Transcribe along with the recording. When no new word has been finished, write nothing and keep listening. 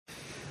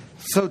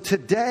So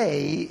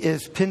today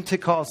is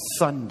Pentecost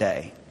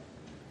Sunday.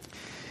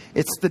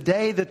 It's the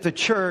day that the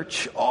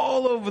church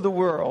all over the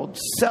world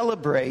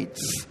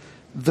celebrates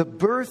the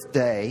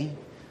birthday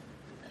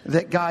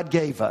that God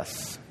gave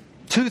us.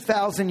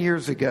 2,000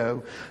 years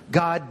ago,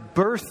 God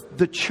birthed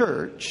the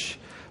church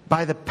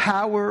by the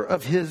power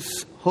of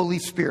His Holy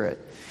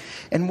Spirit.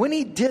 And when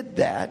He did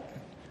that,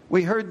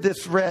 we heard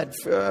this read,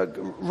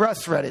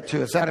 Russ read it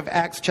to us out of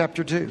Acts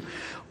chapter 2.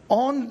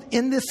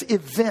 In this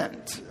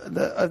event,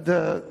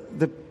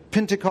 the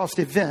Pentecost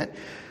event,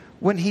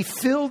 when He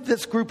filled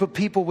this group of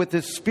people with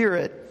His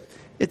Spirit,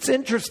 it's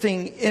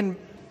interesting,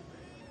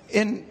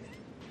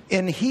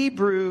 in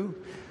Hebrew,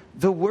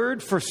 the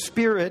word for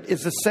spirit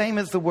is the same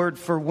as the word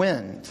for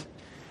wind.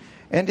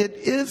 And it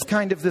is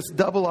kind of this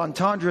double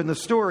entendre in the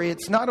story.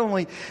 It's not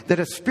only that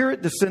a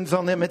spirit descends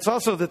on them, it's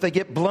also that they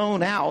get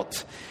blown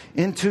out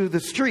into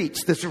the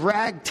streets. This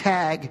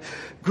ragtag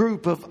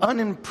group of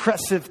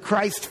unimpressive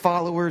Christ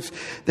followers,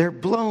 they're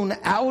blown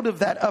out of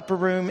that upper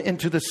room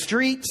into the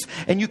streets.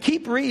 And you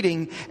keep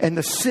reading, and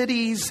the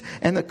cities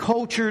and the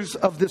cultures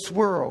of this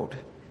world.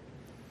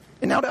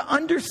 And now to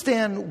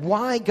understand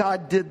why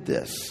God did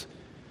this,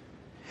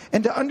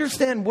 and to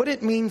understand what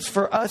it means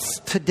for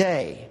us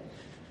today,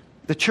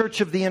 the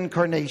Church of the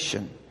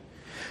Incarnation.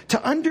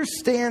 To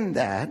understand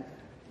that,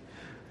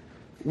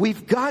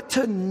 we've got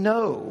to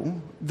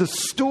know the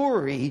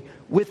story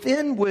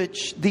within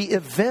which the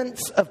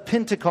events of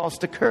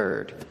Pentecost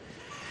occurred.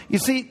 You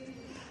see,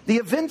 the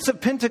events of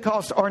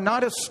Pentecost are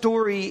not a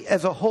story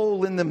as a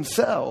whole in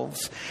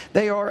themselves.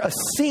 They are a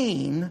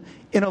scene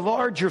in a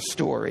larger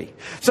story.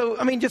 So,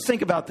 just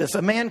think about this.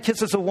 A man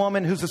kisses a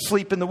woman who's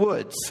asleep in the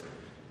woods.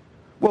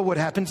 Well, what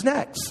happens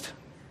next?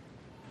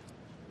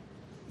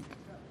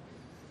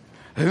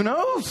 Who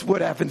knows what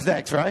happens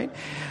next, right?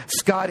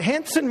 Scott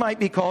Hansen might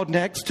be called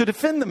next to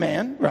defend the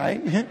man,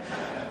 right?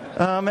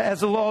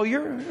 As a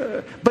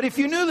lawyer. But if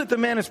you knew that the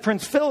man is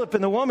Prince Philip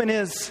and the woman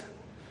is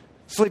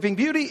Sleeping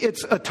Beauty,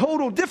 it's a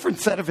total different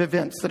set of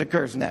events that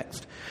occurs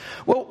next.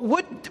 Well,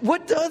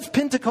 what does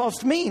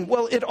Pentecost mean?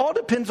 Well, it all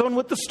depends on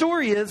what the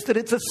story is that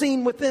it's a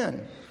scene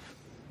within.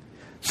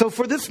 So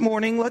for this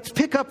morning, let's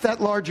pick up that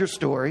larger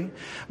story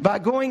by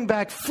going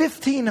back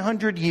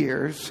 1,500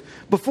 years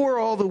before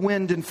all the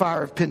wind and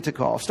fire of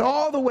Pentecost,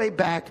 all the way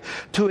back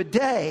to a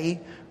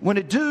day when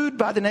a dude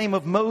by the name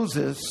of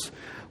Moses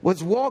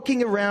was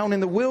walking around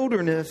in the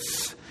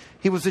wilderness.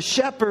 He was a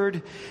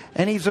shepherd,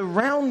 and he's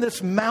around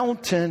this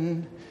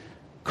mountain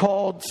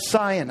called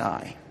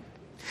Sinai.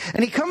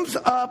 And he comes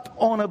up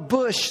on a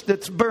bush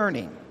that's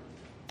burning.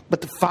 But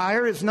the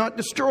fire is not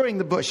destroying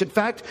the bush. In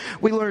fact,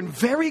 we learn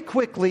very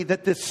quickly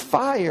that this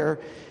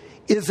fire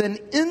is an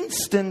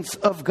instance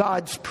of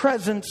God's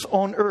presence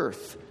on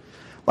earth.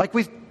 Like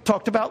we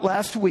talked about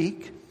last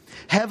week,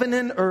 heaven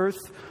and earth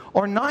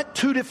are not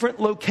two different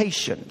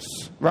locations,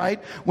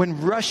 right?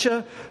 When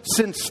Russia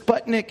sent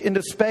Sputnik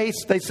into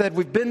space, they said,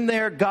 we've been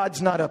there,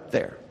 God's not up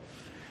there.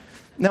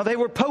 Now, they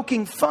were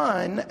poking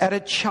fun at a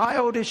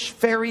childish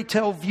fairy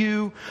tale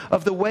view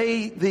of the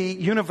way the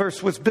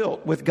universe was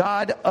built, with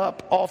God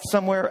up off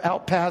somewhere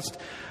out past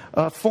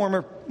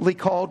former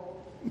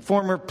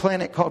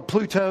planet called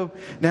Pluto.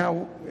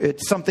 Now,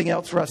 it's something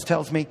else, Russ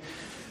tells me.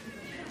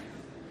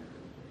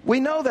 We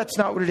know that's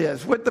not what it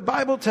is. What the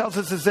Bible tells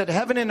us is that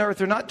heaven and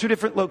earth are not two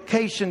different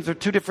locations or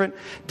two different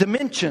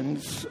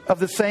dimensions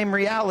of the same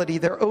reality.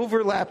 They're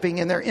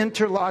overlapping and they're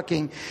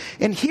interlocking.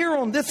 And here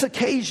on this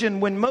occasion,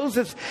 when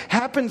Moses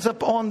happens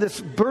upon this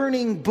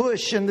burning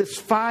bush and this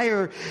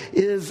fire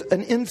is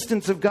an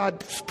instance of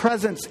God's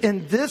presence,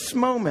 in this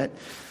moment,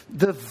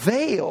 the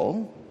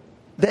veil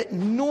that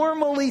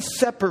normally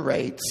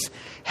separates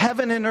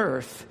heaven and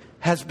earth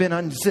has been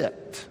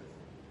unzipped.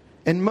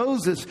 And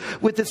Moses,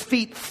 with his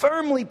feet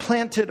firmly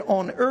planted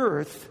on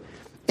earth,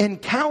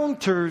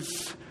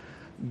 encounters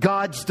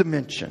God's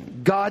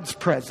dimension, God's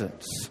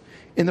presence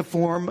in the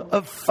form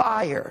of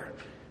fire.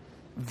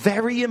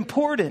 Very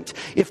important.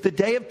 If the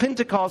day of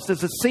Pentecost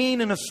is a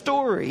scene in a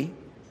story,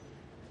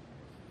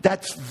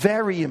 that's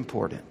very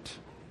important.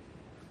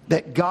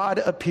 That God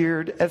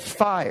appeared as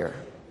fire.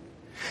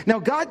 Now,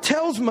 God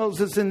tells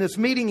Moses in this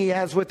meeting he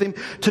has with him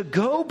to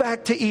go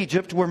back to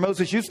Egypt, where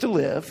Moses used to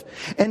live,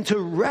 and to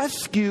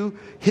rescue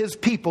his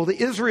people, the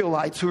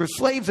Israelites who are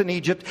slaves in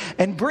Egypt,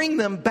 and bring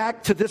them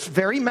back to this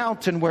very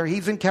mountain where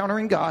he's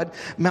encountering God,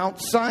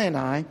 Mount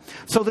Sinai,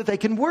 so that they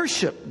can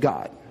worship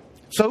God.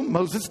 So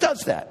Moses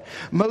does that.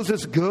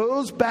 Moses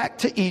goes back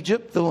to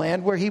Egypt, the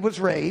land where he was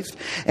raised,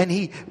 and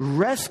he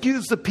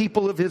rescues the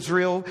people of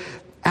Israel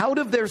out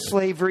of their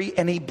slavery,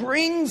 and he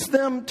brings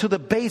them to the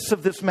base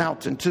of this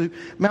mountain, to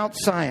Mount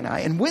Sinai.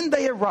 And when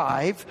they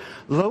arrive,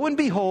 lo and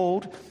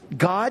behold,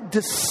 God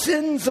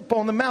descends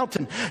upon the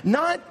mountain.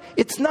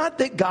 It's not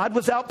that God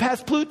was out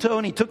past Pluto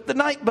and he took the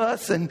night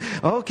bus and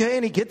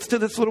he gets to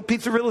this little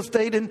piece of real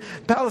estate in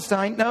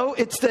Palestine. No,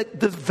 it's that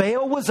the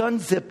veil was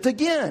unzipped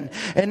again.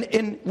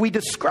 And we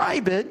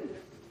describe it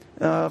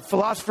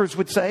philosophers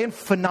would say, in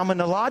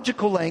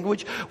phenomenological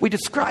language, we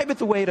describe it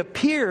the way it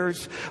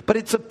appears, but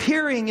its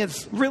appearing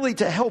is really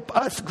to help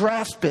us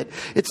grasp it.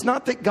 It's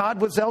not that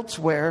God was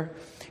elsewhere.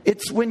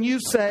 It's when you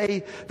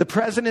say, the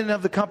president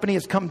of the company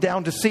has come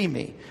down to see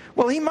me.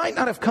 Well, he might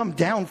not have come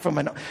down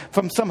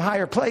from some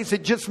higher place.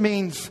 It just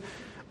means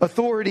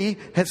authority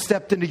has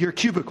stepped into your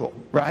cubicle,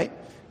 right?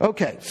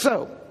 Okay,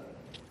 so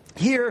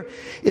here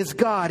is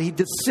God. He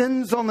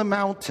descends on the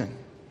mountain.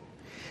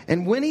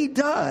 And when he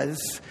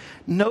does,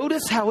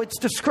 notice how it's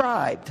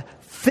described.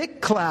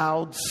 Thick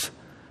clouds,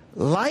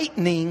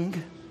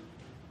 lightning,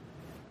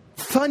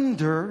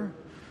 thunder,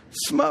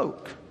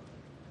 smoke.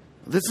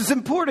 This is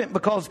important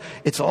because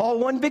it's all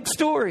one big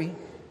story.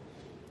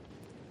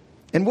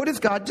 And what does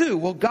God do?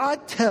 Well,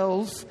 God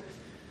tells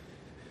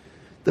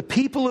the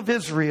people of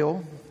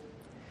Israel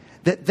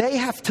that they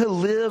have to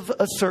live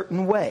a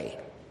certain way.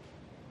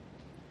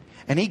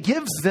 And he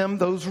gives them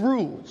those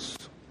rules,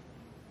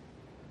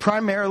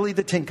 primarily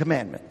the Ten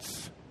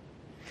Commandments.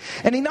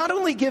 And he not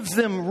only gives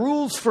them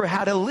rules for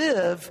how to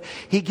live,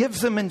 he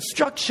gives them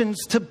instructions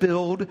to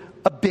build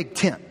a big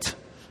tent,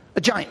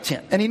 a giant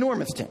tent, an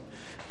enormous tent,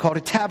 called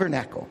a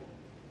tabernacle.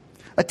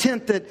 A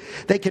tent that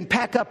they can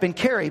pack up and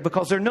carry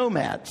because they're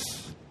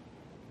nomads.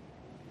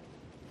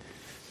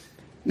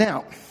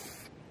 Now,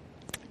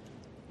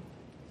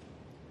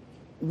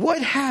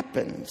 what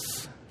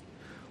happens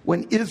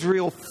when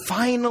Israel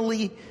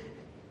finally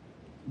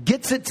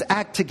gets its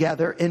act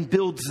together and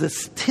builds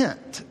this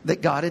tent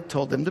that God had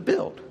told them to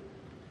build?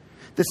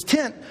 This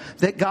tent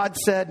that God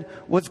said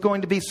was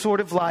going to be sort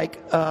of like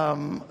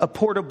a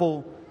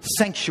portable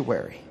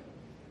sanctuary.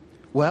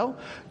 Well,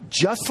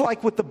 just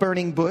like with the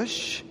burning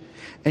bush,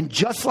 and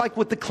just like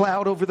with the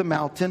cloud over the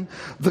mountain,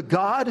 the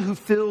God who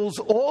fills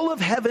all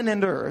of heaven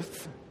and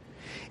earth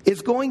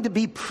is going to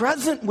be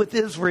present with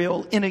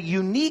Israel in a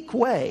unique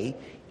way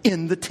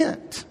in the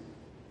tent.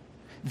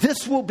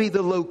 This will be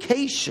the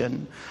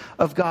location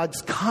of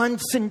God's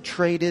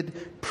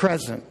concentrated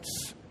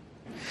presence.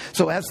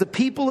 So as the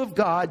people of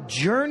God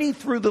journey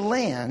through the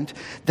land,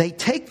 they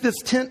take this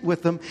tent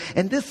with them,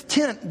 and this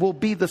tent will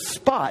be the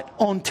spot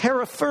on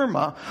terra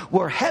firma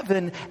where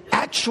heaven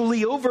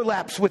actually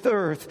overlaps with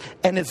earth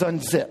and is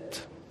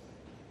unzipped.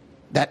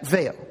 That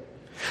veil.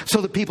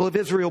 So the people of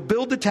Israel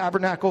build the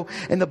tabernacle.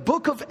 In the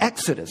book of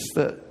Exodus,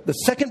 the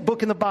second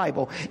book in the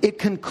Bible, it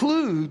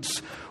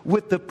concludes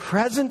with the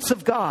presence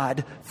of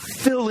God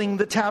filling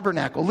the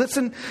tabernacle.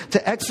 Listen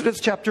to Exodus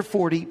chapter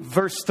 40,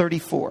 verse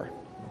 34.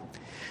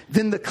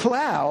 Then the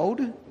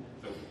cloud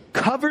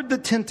covered the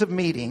tent of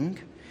meeting,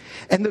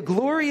 and the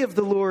glory of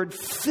the Lord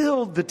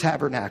filled the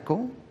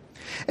tabernacle.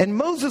 And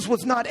Moses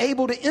was not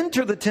able to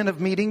enter the tent of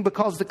meeting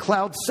because the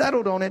cloud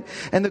settled on it,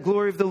 and the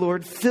glory of the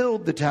Lord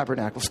filled the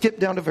tabernacle. Skip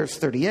down to verse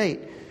 38.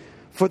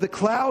 For the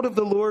cloud of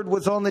the Lord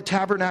was on the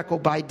tabernacle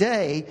by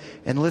day,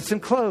 and listen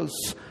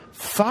close,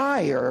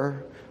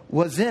 fire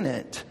was in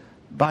it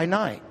by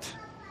night,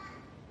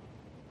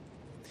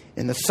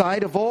 in the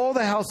sight of all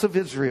the house of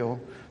Israel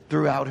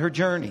throughout her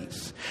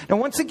journeys. Now,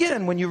 once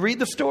again, when you read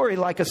the story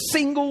like a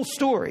single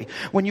story,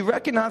 when you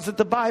recognize that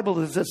the Bible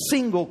is a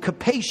single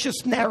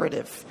capacious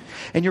narrative,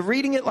 and you're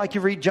reading it like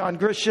you read John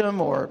Grisham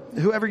or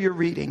whoever you're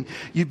reading,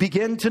 you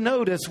begin to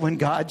notice when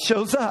God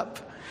shows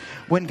up,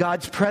 when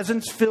God's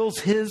presence fills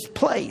his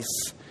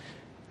place,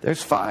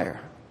 there's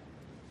fire.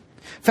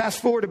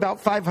 Fast forward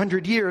about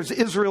 500 years,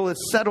 Israel has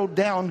settled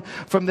down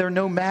from their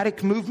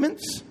nomadic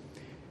movements.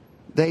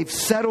 They've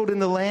settled in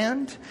the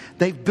land.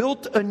 They've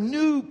built a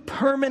new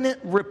permanent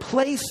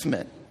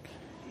replacement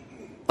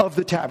of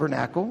the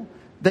tabernacle.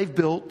 They've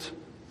built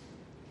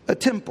a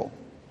temple.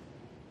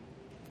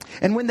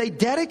 And when they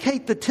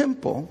dedicate the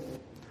temple,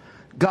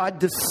 God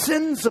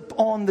descends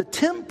upon the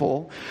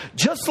temple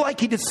just like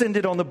he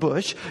descended on the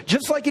bush,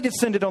 just like he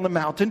descended on the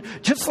mountain,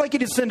 just like he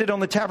descended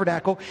on the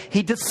tabernacle.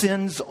 He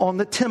descends on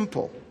the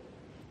temple.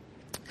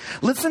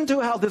 Listen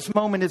to how this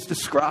moment is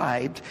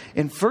described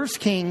in 1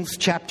 Kings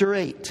chapter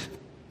 8.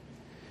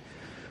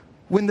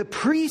 When the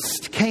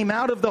priest came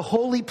out of the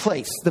holy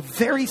place, the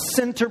very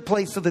center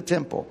place of the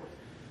temple,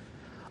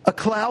 a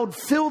cloud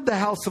filled the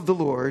house of the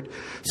Lord,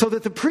 so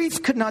that the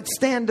priest could not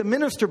stand to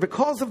minister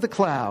because of the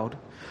cloud,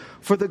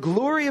 for the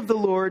glory of the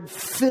Lord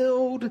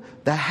filled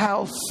the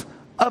house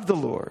of the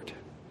Lord.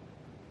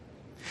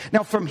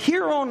 Now, from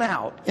here on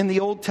out in the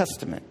Old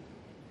Testament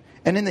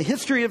and in the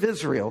history of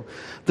Israel,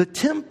 the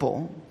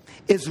temple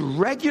is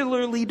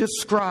regularly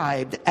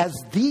described as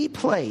the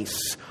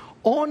place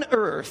on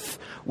earth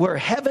where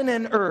heaven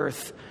and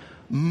earth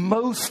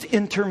most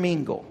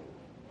intermingle,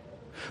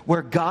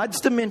 where God's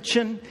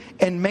dimension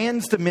and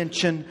man's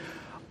dimension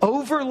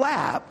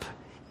overlap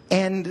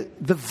and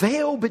the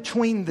veil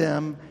between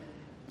them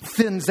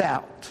thins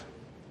out.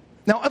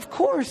 Now, of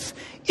course,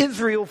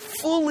 Israel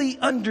fully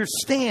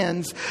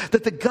understands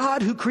that the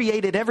God who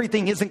created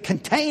everything isn't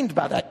contained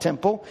by that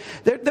temple.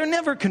 They're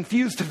never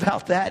confused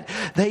about that.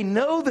 They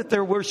know that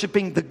they're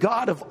worshiping the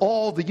God of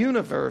all the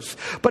universe.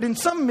 But in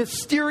some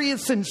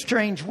mysterious and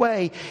strange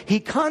way, he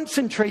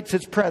concentrates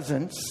his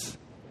presence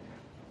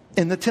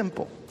in the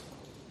temple.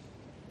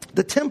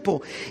 The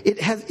temple,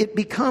 it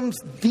becomes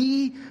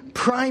the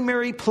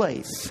primary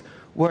place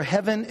where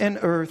heaven and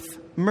earth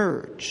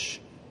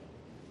merge.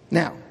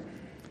 Now,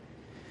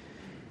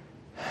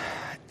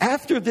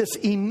 after this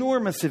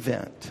enormous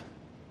event,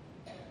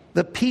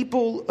 the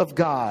people of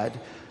God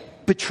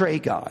betray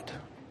God.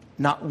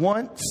 Not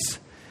once,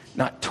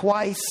 not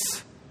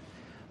twice,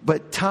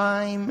 but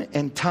time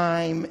and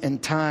time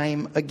and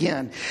time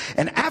again.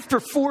 And after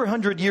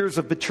 400 years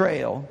of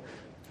betrayal,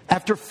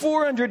 after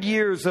 400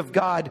 years of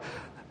God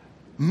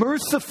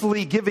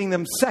mercifully giving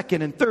them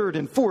second and third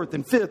and fourth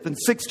and fifth and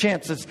sixth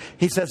chances,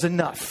 he says,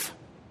 enough.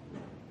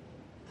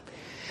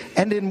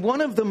 And in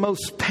one of the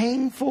most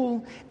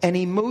painful and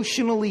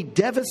emotionally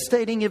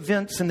devastating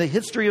events in the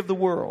history of the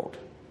world,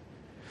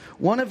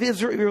 one of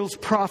Israel's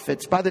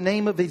prophets by the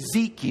name of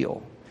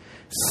Ezekiel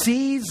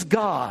sees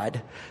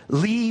God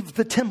leave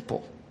the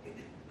temple.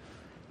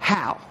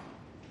 How?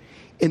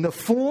 In the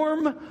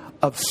form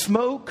of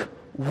smoke,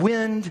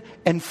 wind,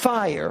 and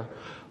fire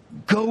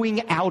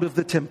going out of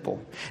the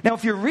temple. Now,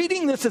 if you're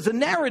reading this as a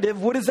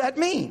narrative, what does that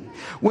mean?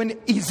 When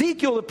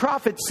Ezekiel the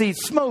prophet sees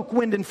smoke,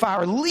 wind, and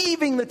fire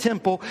leaving the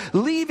temple,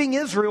 leaving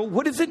Israel,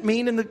 what does it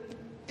mean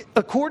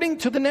according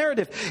to the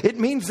narrative? It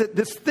means that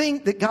this thing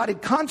that God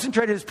had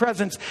concentrated his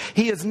presence,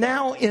 he is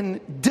now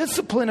in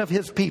discipline of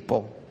his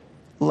people,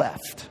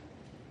 left.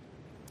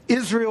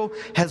 Israel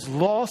has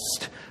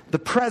lost the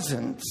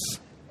presence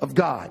of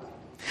God.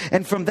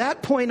 And from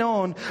that point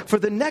on, for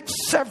the next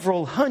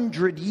several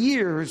hundred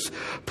years,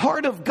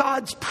 part of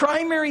God's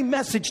primary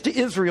message to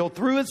Israel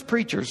through his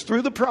preachers,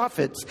 through the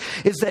prophets,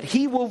 is that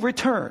he will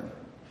return.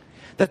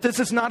 That this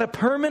is not a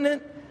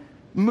permanent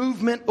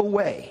movement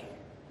away.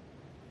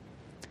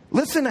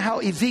 Listen to how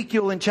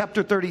Ezekiel in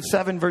chapter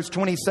 37, verse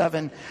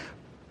 27,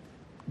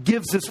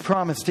 gives this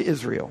promise to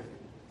Israel.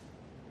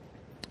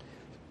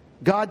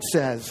 God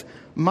says,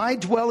 "My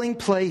dwelling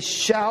place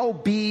shall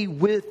be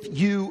with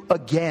you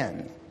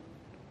again.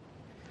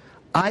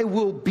 I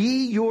will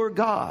be your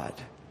God,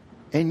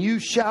 and you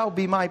shall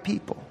be my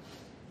people."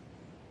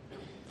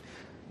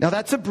 Now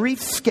that's a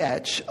brief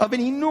sketch of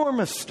an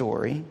enormous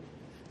story,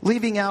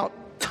 leaving out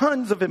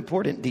tons of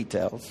important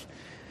details.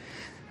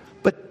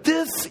 But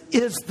this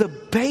is the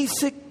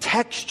basic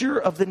texture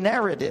of the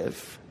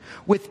narrative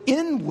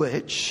within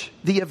which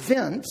the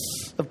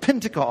events of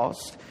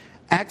Pentecost,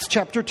 Acts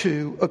chapter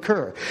 2,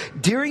 occur.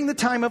 During the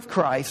time of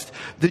Christ,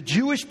 the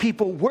Jewish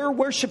people were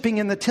worshiping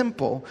in the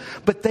temple,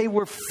 but they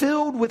were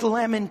filled with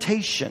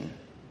lamentation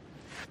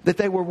that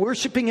they were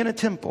worshiping in a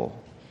temple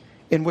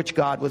in which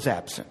God was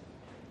absent.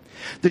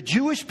 The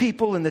Jewish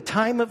people in the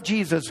time of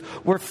Jesus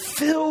were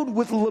filled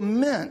with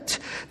lament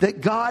that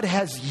God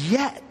has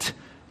yet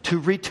to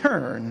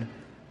return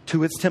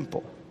to his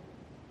temple.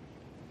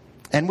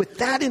 And with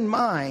that in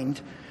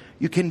mind,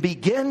 you can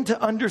begin to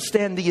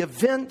understand the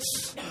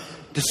events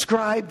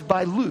described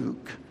by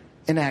Luke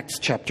in Acts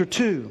chapter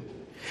 2.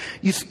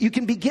 You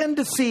can begin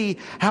to see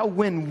how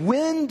when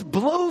wind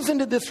blows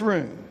into this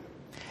room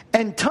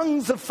and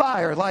tongues of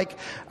fire, like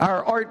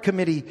our art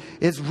committee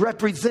is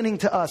representing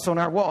to us on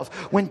our walls,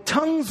 when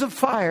tongues of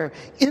fire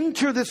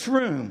enter this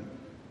room,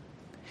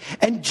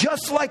 and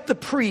just like the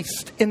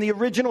priest in the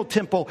original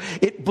temple,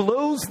 it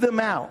blows them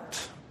out.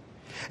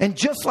 And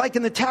just like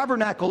in the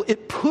tabernacle,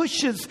 it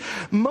pushes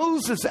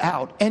Moses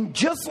out. And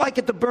just like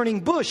at the burning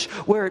bush,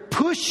 where it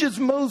pushes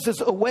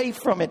Moses away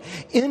from it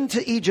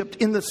into Egypt,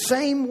 in the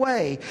same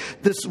way,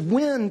 this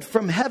wind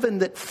from heaven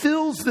that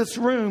fills this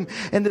room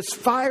and this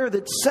fire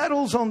that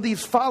settles on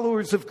these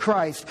followers of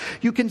Christ,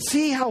 you can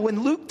see how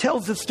when Luke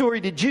tells the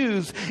story to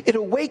Jews, it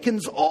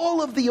awakens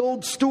all of the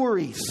old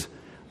stories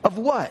of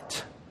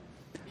what?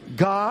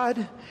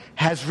 God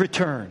has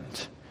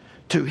returned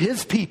to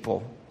his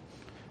people,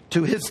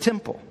 to his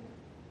temple.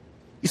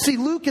 You see,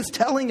 Luke is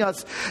telling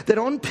us that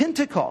on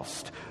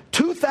Pentecost,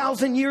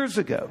 2,000 years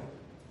ago,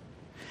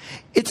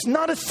 it's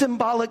not a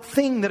symbolic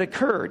thing that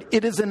occurred.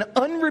 It is an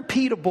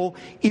unrepeatable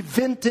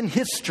event in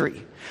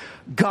history.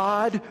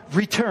 God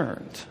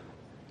returned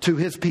to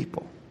his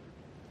people.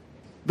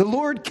 The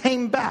Lord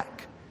came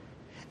back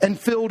and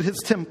filled his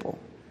temple.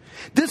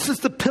 This is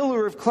the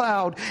pillar of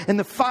cloud and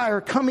the fire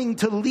coming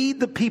to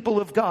lead the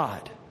people of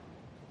God.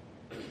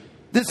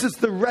 This is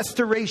the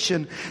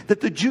restoration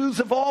that the Jews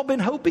have all been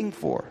hoping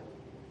for.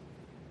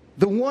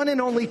 The one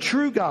and only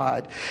true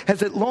God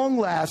has at long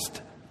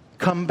last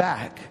come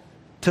back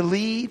to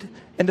lead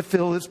and to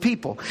fill his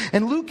people.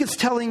 And Luke is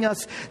telling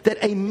us that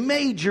a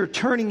major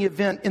turning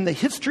event in the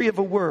history of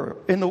the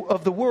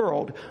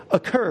world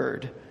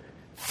occurred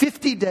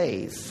 50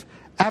 days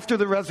after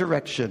the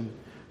resurrection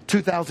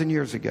 2,000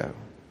 years ago.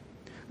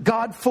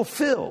 God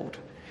fulfilled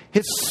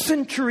his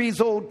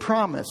centuries-old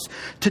promise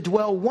to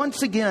dwell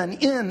once again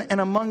in and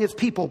among his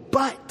people.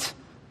 But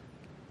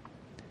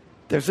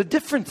there's a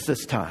difference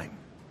this time.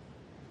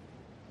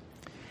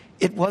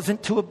 It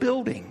wasn't to a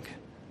building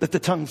that the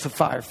tongues of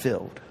fire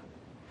filled.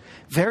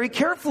 Very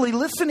carefully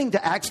listening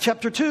to Acts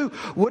chapter 2,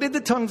 what did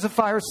the tongues of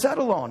fire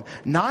settle on?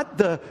 Not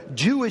the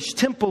Jewish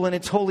temple and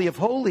its Holy of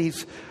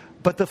Holies,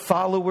 but the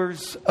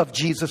followers of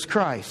Jesus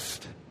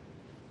Christ.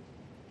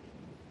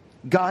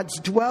 God's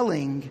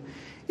dwelling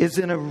is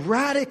in a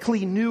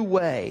radically new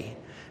way,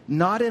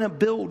 not in a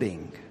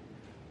building,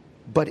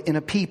 but in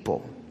a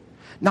people.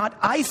 Not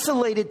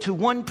isolated to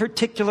one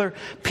particular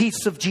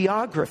piece of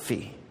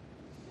geography.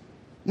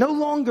 No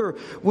longer,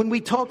 when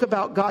we talk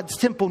about God's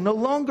temple, no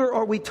longer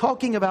are we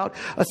talking about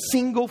a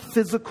single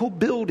physical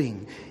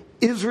building.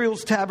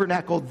 Israel's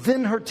tabernacle,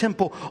 then her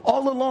temple.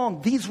 All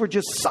along, these were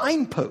just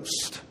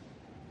signposts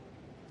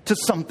to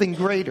something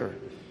greater.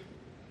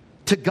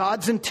 To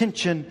God's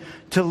intention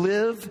to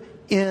live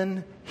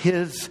in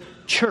His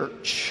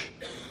church.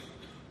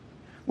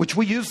 Which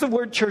we use the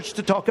word church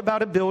to talk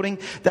about a building.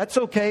 That's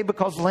okay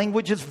because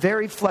language is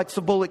very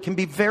flexible. It can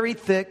be very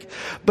thick.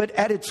 But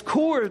at its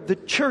core, the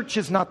church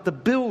is not the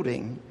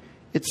building.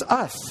 It's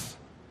us.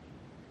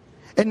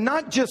 And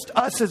not just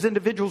us as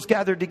individuals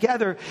gathered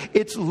together.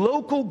 It's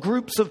local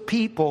groups of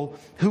people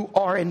who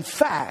are in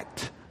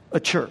fact a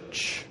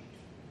church.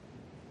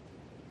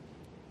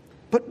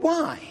 But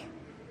why?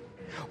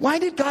 Why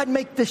did God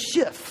make this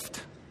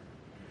shift?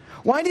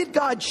 Why did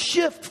God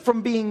shift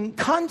from being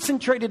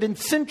concentrated and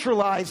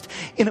centralized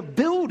in a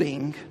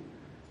building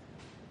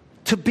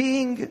to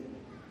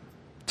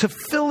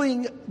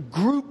filling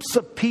groups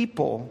of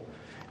people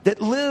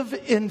that live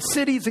in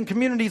cities and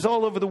communities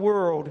all over the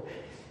world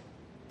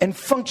and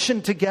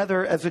function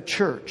together as a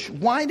church?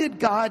 Why did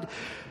God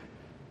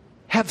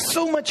have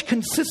so much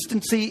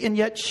consistency and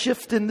yet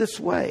shift in this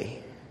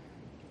way?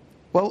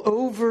 Well,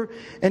 over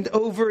and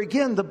over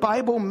again, the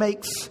Bible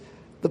makes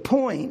the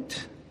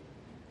point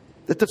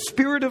that the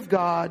Spirit of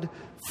God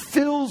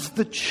fills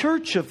the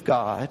church of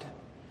God,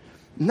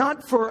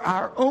 not for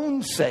our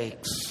own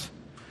sakes,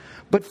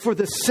 but for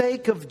the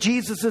sake of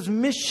Jesus'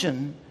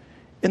 mission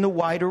in the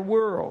wider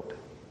world.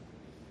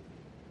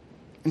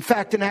 In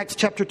fact, in Acts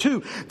chapter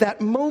 2, that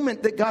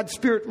moment that God's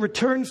Spirit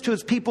returns to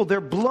His people,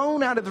 they're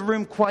blown out of the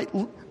room, quite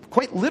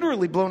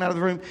literally blown out of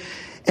the room.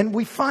 And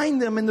we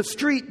find them in the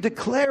street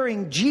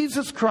declaring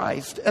Jesus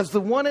Christ as the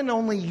one and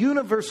only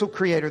universal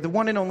creator, the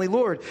one and only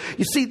Lord.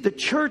 You see, the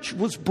church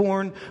was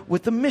born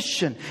with a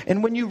mission.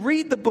 And when you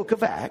read the book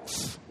of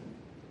Acts,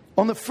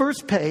 on the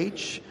first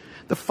page,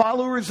 the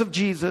followers of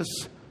Jesus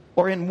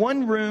are in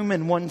one room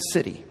in one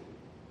city,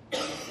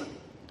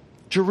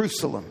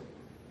 Jerusalem.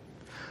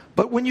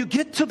 But when you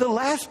get to the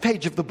last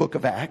page of the book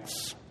of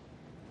Acts,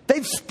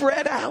 they've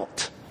spread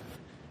out.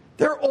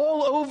 They're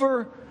all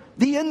over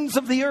the ends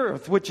of the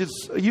earth, which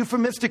is a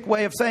euphemistic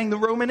way of saying the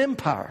Roman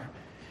Empire.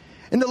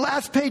 And the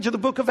last page of the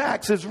book of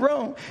Acts is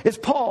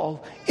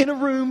Paul in a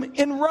room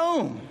in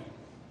Rome.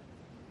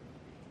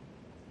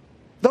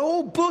 The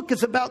whole book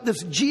is about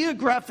this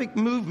geographic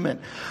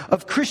movement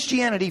of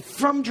Christianity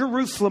from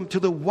Jerusalem to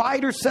the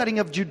wider setting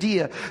of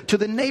Judea, to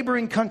the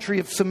neighboring country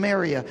of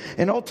Samaria,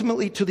 and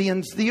ultimately to the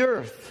ends of the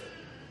earth.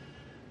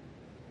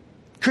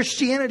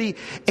 Christianity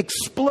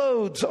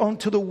explodes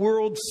onto the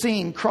world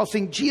scene,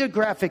 crossing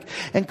geographic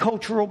and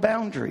cultural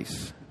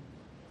boundaries.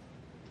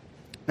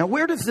 Now,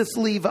 where does this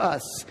leave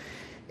us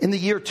in the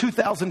year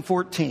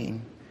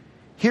 2014,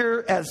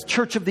 here as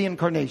Church of the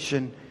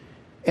Incarnation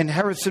in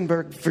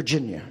Harrisonburg,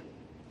 Virginia?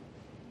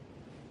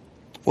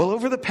 Well,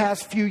 over the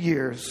past few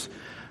years,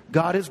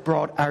 God has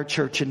brought our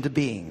church into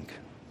being.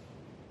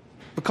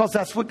 Because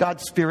that's what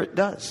God's Spirit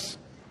does.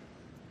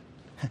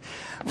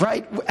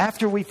 Right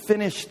after we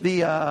finished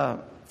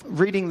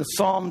reading the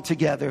psalm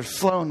together,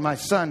 Sloan, my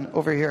son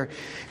over here,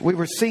 we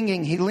were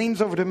singing. He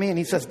leans over to me and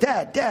he says,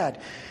 Dad.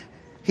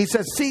 He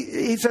says,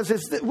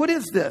 what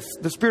is this?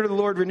 The Spirit of the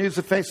Lord renews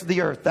the face of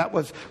the earth. That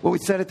was what we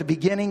said at the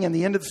beginning and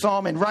the end of the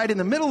psalm. And right in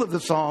the middle of the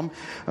psalm,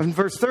 in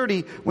verse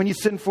 30, when you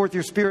send forth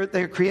your Spirit,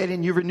 they are created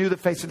and you renew the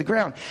face of the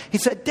ground. He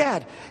said,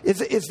 Dad,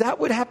 is that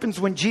what happens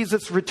when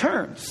Jesus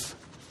returns?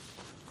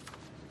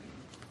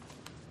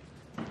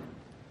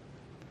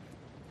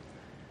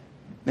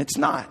 It's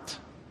not.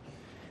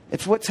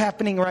 It's what's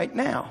happening right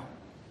now.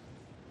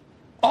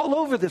 All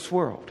over this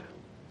world.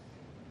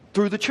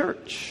 Through the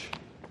church.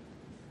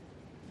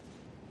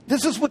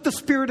 This is what the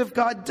Spirit of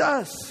God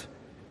does.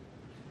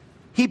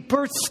 He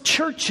births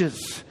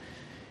churches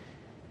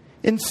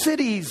in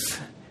cities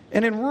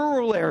and in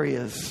rural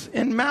areas,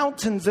 in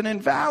mountains and in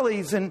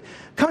valleys and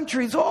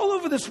countries all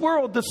over this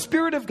world. The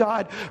Spirit of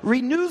God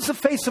renews the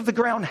face of the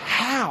ground.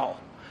 How?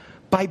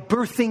 By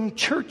birthing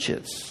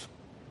churches.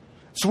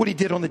 That's what He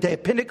did on the day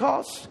of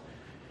Pentecost.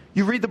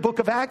 You read the book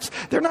of Acts,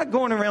 they're not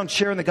going around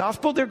sharing the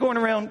gospel. They're going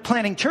around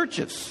planting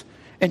churches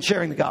and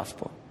sharing the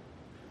gospel.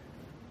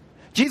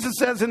 Jesus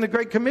says in the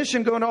Great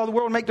Commission, go into all the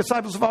world and make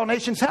disciples of all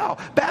nations. How?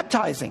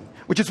 Baptizing,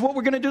 which is what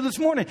we're going to do this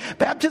morning.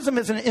 Baptism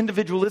is an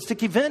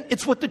individualistic event.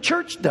 It's what the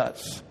church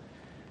does.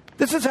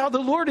 This is how the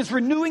Lord is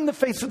renewing the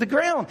face of the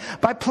ground,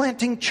 by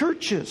planting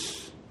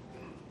churches.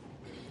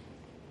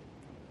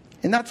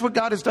 And that's what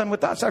God has done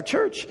with us, our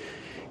church.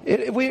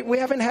 We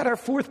haven't had our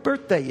 4th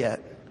birthday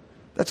yet.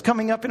 That's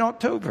coming up in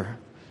October.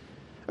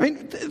 I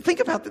mean, think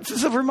about this. This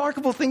is a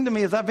remarkable thing to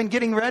me as I've been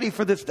getting ready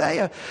for this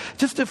day.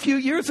 Just a few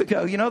years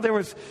ago, there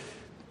was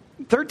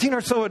 13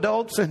 or so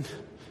adults and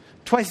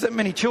twice that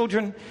many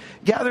children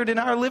gathered in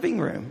our living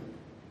room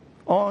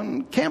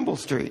on Campbell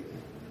Street.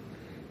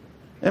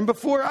 And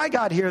before I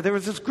got here, there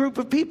was this group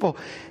of people.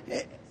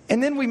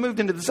 And then we moved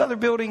into this other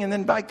building. And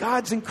then by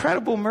God's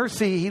incredible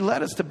mercy, He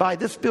led us to buy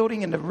this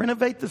building and to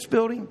renovate this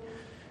building.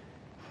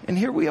 And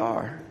here we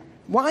are.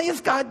 Why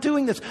is God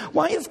doing this?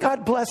 Why has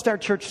God blessed our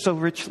church so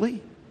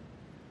richly?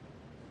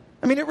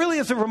 I mean, it really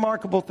is a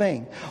remarkable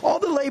thing. All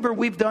the labor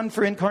we've done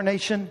for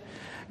Incarnation,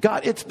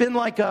 God, it's been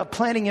like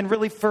planting in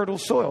really fertile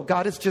soil.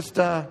 God has just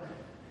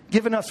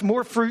given us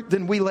more fruit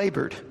than we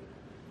labored.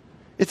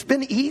 It's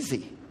been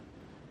easy.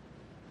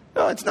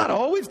 No, it's not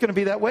always going to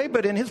be that way,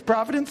 but in His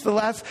providence, the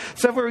last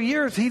several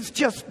years, He's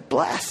just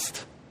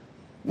blessed.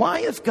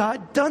 Why has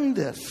God done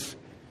this?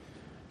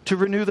 To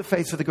renew the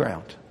face of the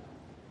ground.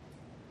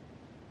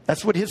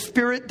 That's what His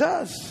Spirit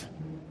does.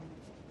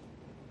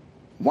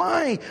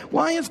 Why?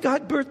 Why has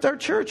God birthed our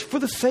church? For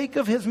the sake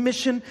of His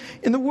mission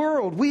in the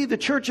world. We, the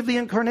Church of the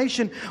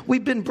Incarnation,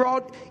 we've been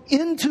brought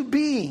into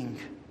being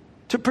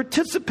to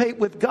participate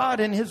with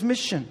God in His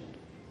mission.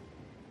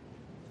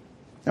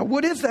 Now,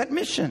 what is that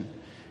mission?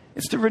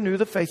 It's to renew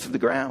the face of the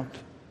ground.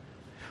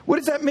 What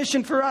is that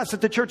mission for us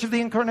at the Church of the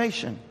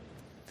Incarnation?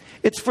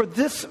 It's for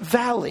this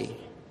valley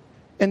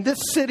and this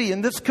city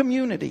and this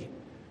community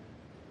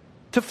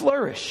to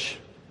flourish.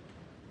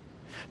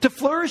 To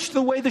flourish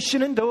the way the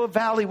Shenandoah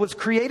Valley was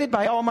created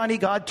by Almighty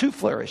God to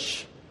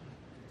flourish.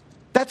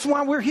 That's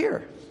why we're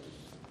here.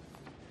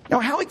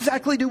 Now, how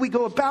exactly do we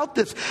go about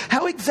this?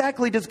 How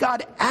exactly does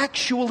God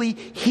actually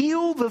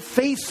heal the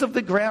face of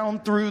the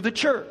ground through the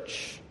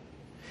church?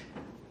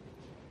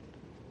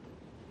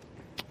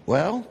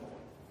 Well,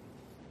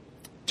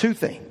 two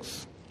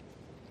things.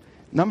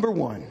 Number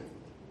one,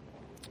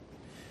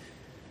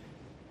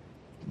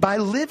 by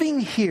living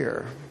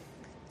here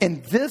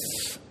in this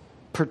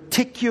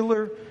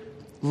particular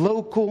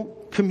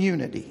local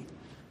community,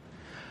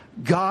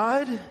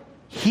 God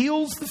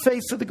heals the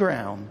face of the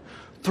ground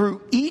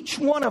through each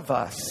one of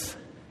us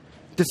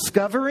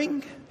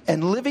discovering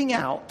and living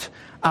out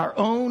our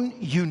own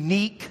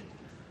unique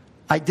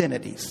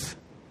identities.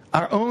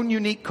 Our own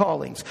unique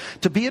callings.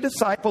 To be a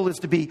disciple is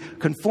to be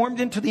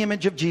conformed into the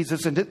image of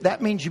Jesus, and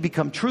that means you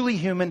become truly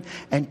human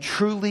and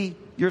truly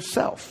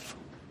yourself.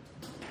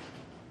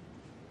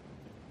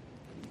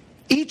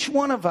 Each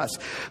one of us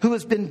who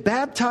has been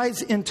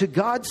baptized into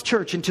God's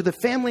church, into the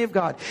family of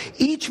God,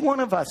 each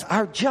one of us,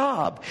 our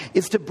job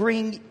is to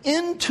bring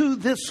into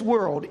this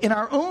world, in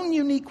our own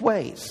unique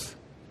ways,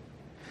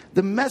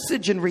 the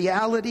message and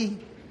reality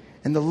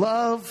and the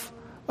love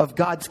of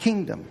God's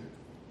kingdom.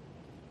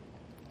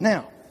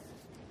 Now,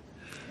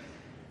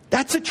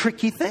 that's a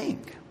tricky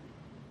thing.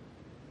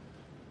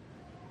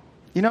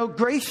 You know,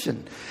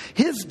 Gratian,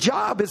 his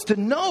job is to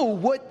know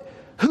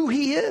who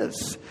he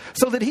is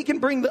so that he can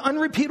bring the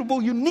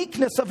unrepeatable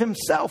uniqueness of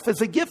himself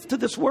as a gift to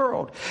this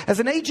world,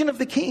 as an agent of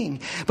the King,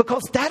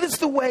 because that is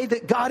the way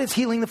that God is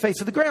healing the face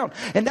of the ground.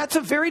 And that's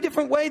a very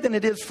different way than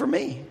it is for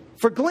me.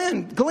 For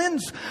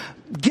Glenn's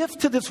gift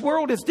to this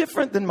world is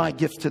different than my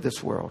gift to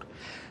this world.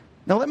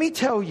 Now, let me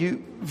tell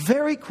you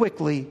very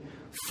quickly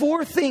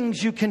 4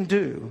 things you can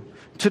do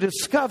to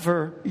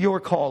discover your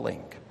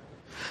calling.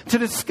 To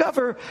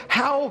discover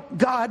how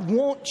God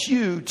wants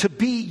you to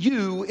be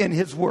you in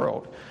His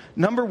world.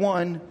 Number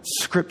 1,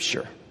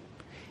 Scripture.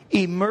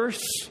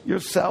 Immerse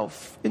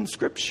yourself in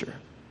Scripture.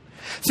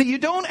 See, you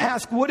don't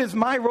ask, what is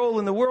my role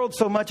in the world,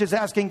 so much as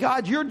asking,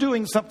 God, you're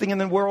doing something in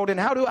the world, and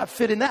how do I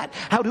fit in that?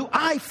 How do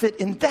I fit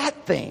in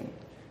that thing?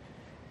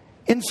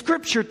 In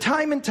Scripture,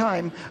 time and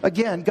time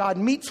again, God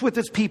meets with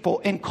His people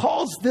and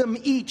calls them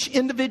each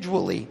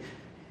individually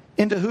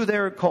into who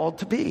they're called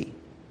to be.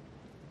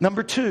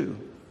 Number 2,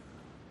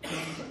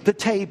 the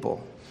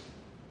table.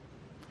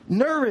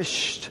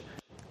 Nourished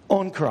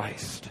on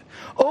Christ.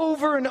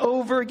 Over and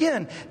over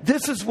again.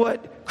 This is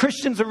what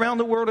Christians around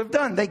the world have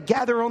done. They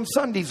gather on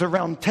Sundays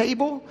around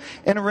table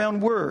and around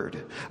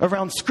word,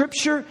 around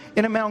Scripture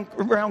and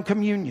around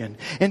communion.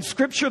 In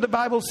Scripture, the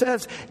Bible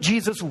says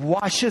Jesus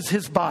washes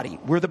His body.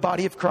 We're the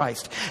body of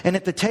Christ. And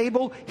at the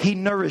table, He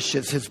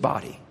nourishes His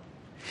body.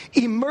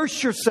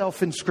 Immerse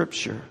yourself in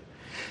Scripture.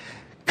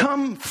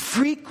 Come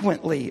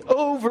frequently,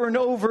 over and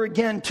over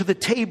again, to the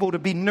table to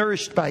be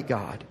nourished by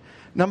God.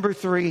 Number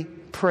 3,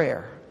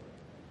 prayer.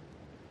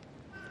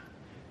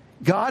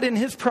 God in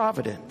His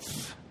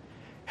providence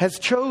has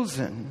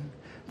chosen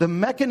the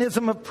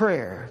mechanism of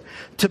prayer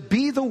to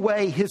be the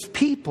way His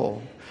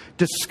people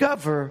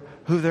discover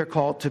who they're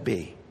called to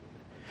be.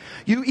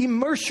 You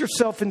immerse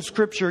yourself in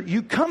Scripture.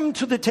 You come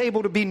to the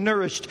table to be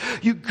nourished.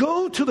 You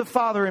go to the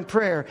Father in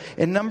prayer.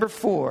 And number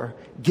 4,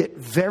 get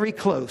very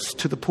close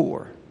to the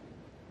poor.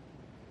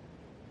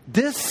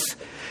 This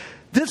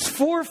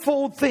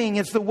fourfold thing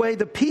is the way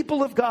the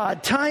people of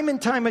God, time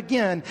and time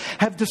again,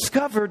 have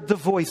discovered the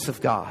voice of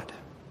God.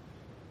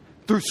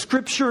 Through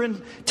Scripture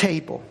and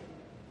table.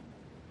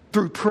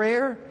 Through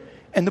prayer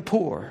and the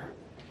poor.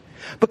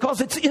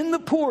 Because it's in the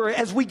poor,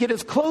 as we get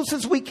as close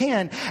as we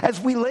can, as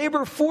we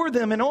labor for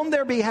them and on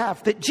their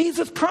behalf, that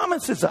Jesus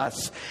promises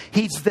us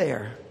He's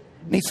there.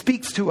 And He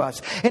speaks to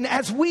us. And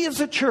as we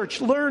as a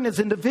church learn as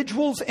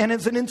individuals and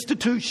as an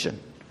institution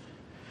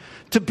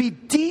to be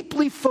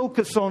deeply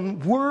focused on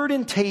word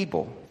and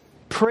table,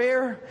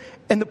 prayer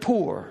and the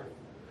poor,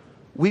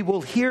 we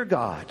will hear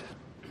God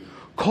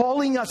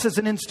calling us as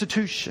an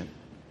institution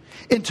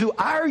into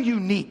our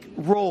unique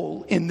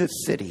role in this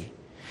city.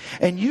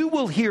 And you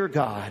will hear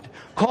God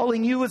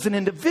calling you as an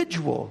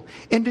individual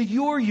into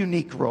your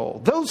unique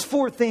role. Those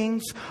four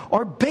things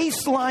are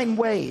baseline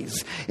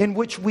ways in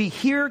which we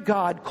hear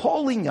God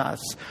calling us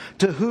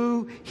to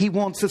who He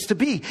wants us to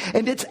be.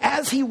 And it's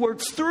as He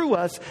works through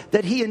us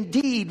that He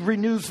indeed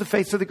renews the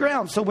face of the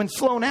ground. So when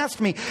Sloan asked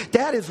me,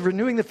 Dad, is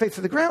renewing the face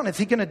of the ground, is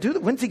He going to do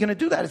that? When's He going to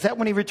do that? Is that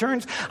when He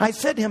returns? I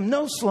said to him,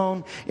 no,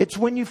 Sloan, it's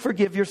when you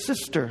forgive your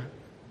sister.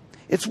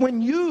 It's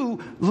when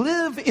you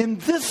live in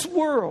this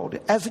world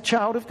as a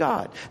child of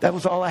God. That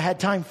was all I had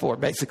time for,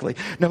 basically.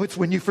 No, it's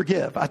when you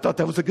forgive. I thought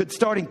that was a good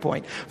starting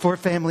point for a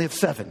family of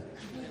 7.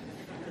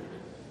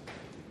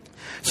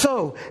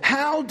 So,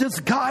 how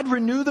does God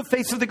renew the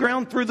face of the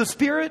ground through the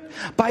Spirit?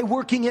 By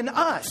working in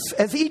us,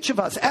 as each of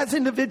us, as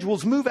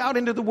individuals, move out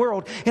into the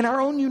world in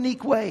our own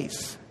unique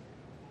ways.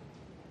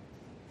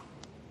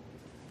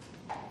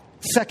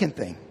 Second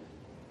thing.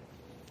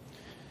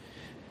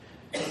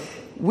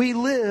 We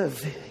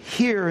live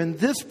here in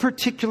this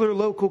particular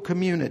local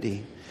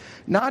community,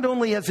 not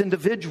only as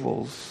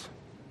individuals,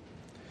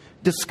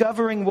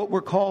 discovering what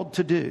we're called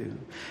to do,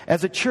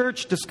 as a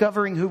church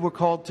discovering who we're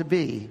called to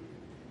be,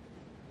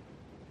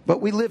 but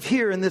we live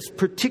here in this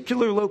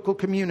particular local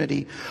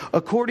community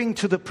according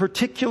to the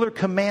particular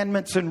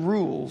commandments and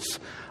rules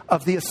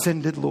of the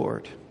ascended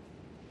Lord.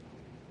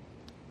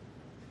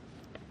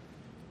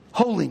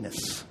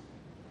 Holiness,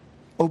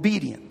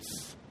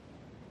 obedience,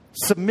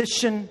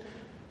 submission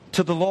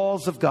to the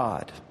laws of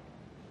God.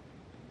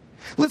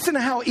 Listen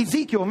to how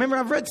Ezekiel, remember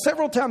I've read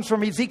several times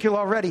from Ezekiel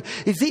already,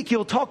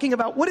 Ezekiel talking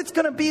about what it's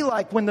going to be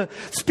like when the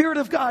Spirit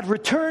of God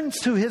returns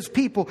to His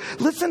people.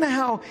 Listen to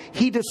how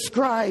he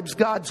describes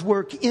God's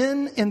work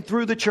in and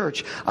through the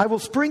church. I will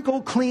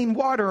sprinkle clean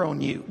water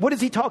on you. What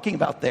is he talking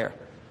about there?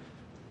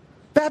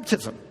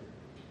 Baptism.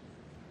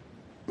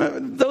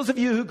 Those of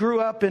you who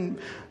grew up in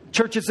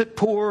churches that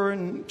pour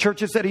and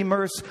churches that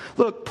immerse,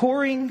 look,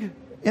 pouring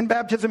in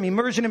baptism,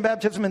 immersion in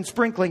baptism, and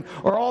sprinkling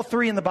are all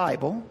three in the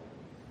Bible.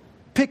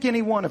 Pick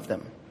any one of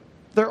them.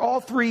 They're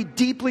all three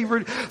deeply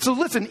rooted. So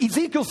listen,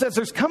 Ezekiel says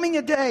there's coming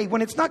a day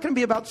when it's not going to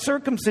be about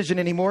circumcision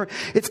anymore.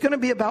 It's going to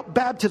be about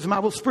baptism. I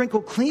will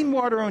sprinkle clean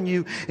water on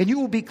you, and you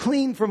will be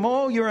clean from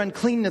all your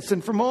uncleanness,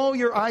 and from all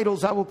your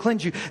idols I will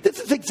cleanse you. This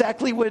is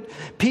exactly what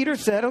Peter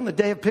said on the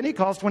day of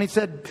Pentecost when he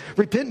said,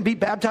 repent and be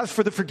baptized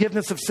for the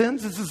forgiveness of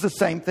sins. This is the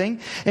same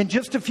thing. In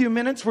just a few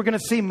minutes, we're going to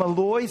see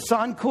Malloy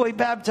Sankoi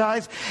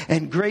baptized,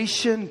 and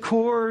Gratian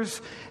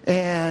Kors,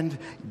 and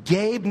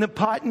Gabe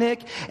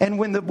Napotnik. And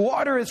when the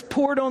water is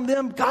poured on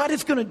them, God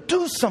is going to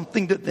do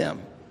something to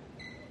them.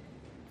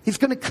 He's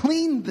going to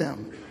clean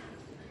them.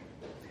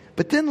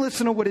 But then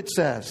listen to what it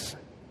says.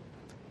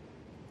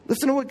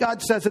 Listen to what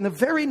God says in the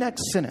very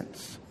next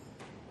sentence.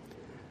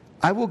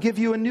 I will give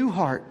you a new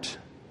heart,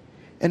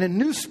 and a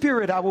new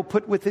spirit I will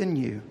put within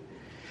you.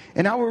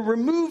 And I will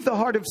remove the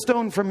heart of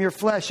stone from your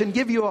flesh and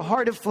give you a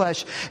heart of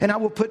flesh. And I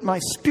will put my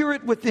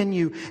spirit within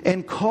you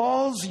and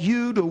cause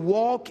you to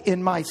walk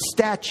in my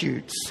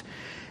statutes,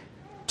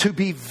 to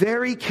be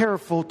very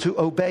careful to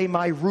obey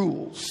my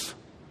rules.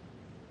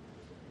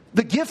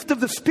 The gift of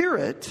the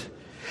Spirit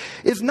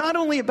is not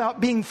only about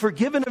being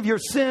forgiven of your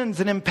sins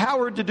and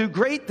empowered to do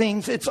great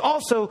things, it's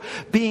also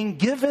being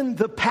given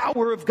the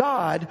power of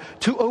God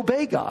to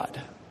obey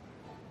God.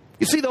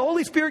 You see, the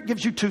Holy Spirit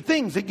gives you two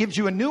things. It gives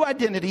you a new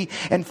identity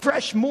and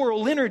fresh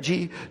moral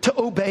energy to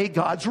obey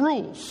God's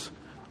rules,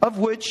 of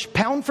which,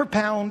 pound for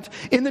pound,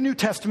 in the New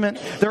Testament,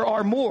 there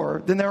are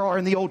more than there are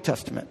in the Old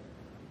Testament.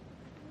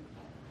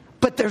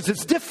 But there's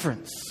this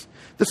difference.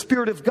 The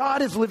Spirit of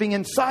God is living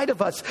inside of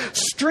us,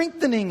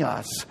 strengthening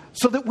us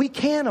so that we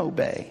can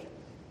obey.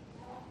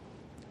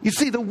 You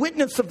see, the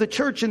witness of the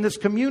church in this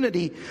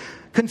community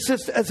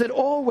consists, as it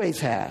always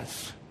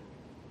has,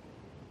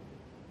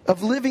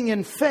 of living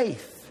in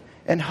faith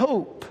and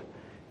hope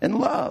and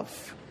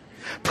love,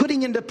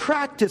 putting into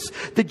practice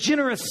the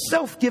generous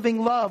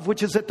self-giving love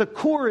which is at the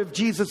core of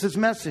Jesus'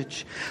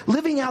 message,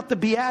 living out the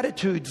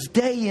Beatitudes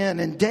day in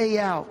and day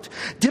out,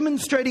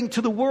 demonstrating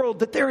to the world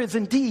that there is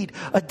indeed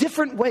a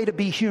different way to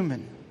be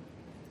human,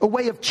 a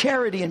way of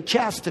charity and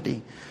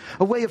chastity,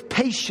 a way of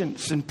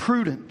patience and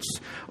prudence,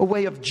 a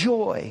way of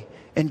joy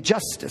and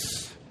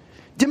justice,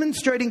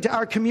 demonstrating to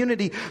our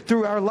community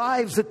through our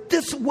lives that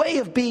this way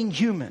of being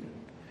human,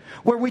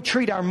 where we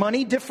treat our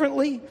money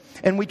differently,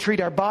 and we treat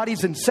our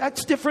bodies and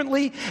sex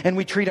differently, and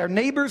we treat our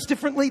neighbors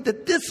differently,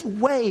 that this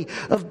way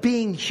of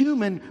being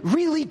human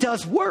really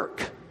does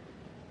work.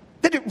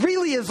 That it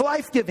really is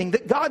life-giving,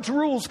 that God's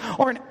rules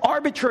aren't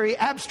arbitrary,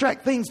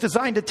 abstract things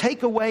designed to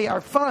take away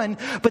our fun,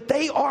 but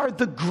they are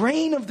the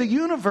grain of the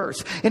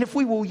universe. And if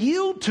we will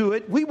yield to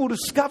it, we will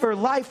discover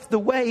life the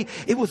way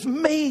it was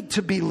made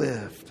to be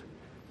lived.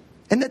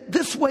 And that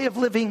this way of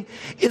living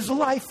is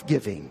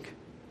life-giving.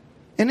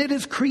 And it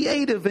is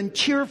creative and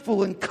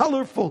cheerful and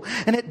colorful.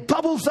 And it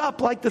bubbles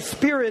up like the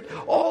Spirit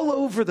all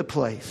over the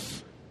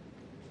place.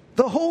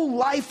 The whole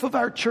life of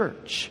our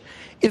church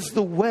is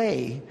the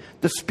way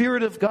the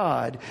Spirit of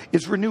God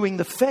is renewing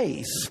the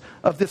face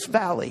of this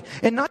valley.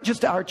 And not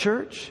just our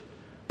church,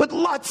 but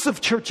lots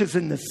of churches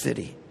in this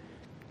city.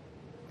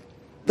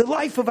 The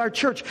life of our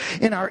church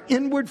in our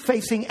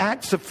inward-facing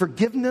acts of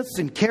forgiveness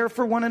and care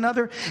for one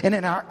another, and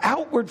in our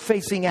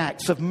outward-facing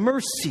acts of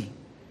mercy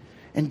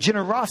and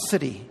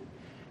generosity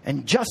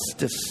and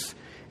justice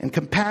and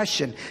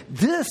compassion.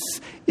 This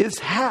is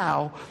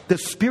how the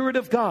Spirit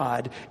of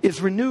God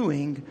is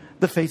renewing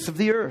the face of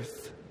the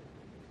earth.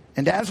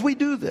 And as we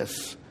do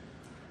this,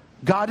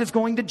 God is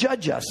going to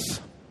judge us.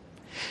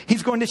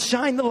 He's going to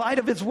shine the light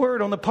of His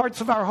Word on the parts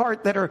of our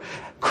heart that are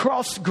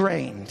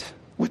cross-grained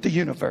with the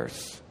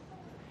universe.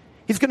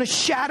 He's going to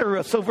shatter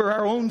us over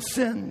our own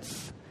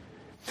sins.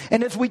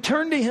 And as we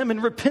turn to Him in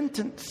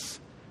repentance,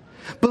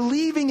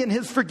 believing in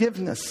His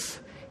forgiveness,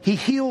 He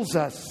heals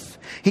us.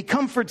 He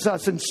comforts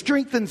us and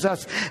strengthens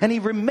us. And He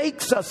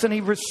remakes us and He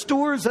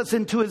restores us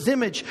into His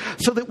image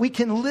so that we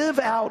can live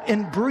out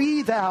and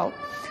breathe out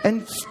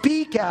and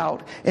speak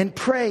out and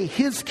pray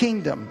His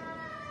kingdom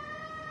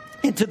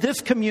into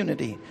this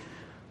community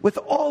with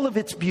all of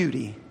its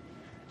beauty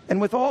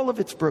and with all of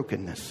its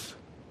brokenness.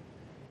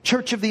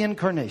 Church of the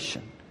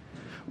Incarnation,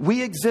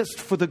 we exist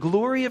for the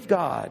glory of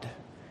God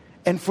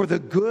and for the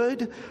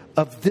good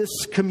of this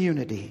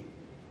community.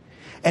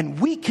 And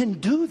we can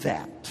do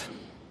that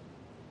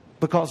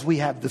because we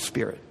have the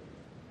Spirit.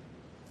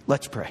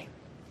 Let's pray.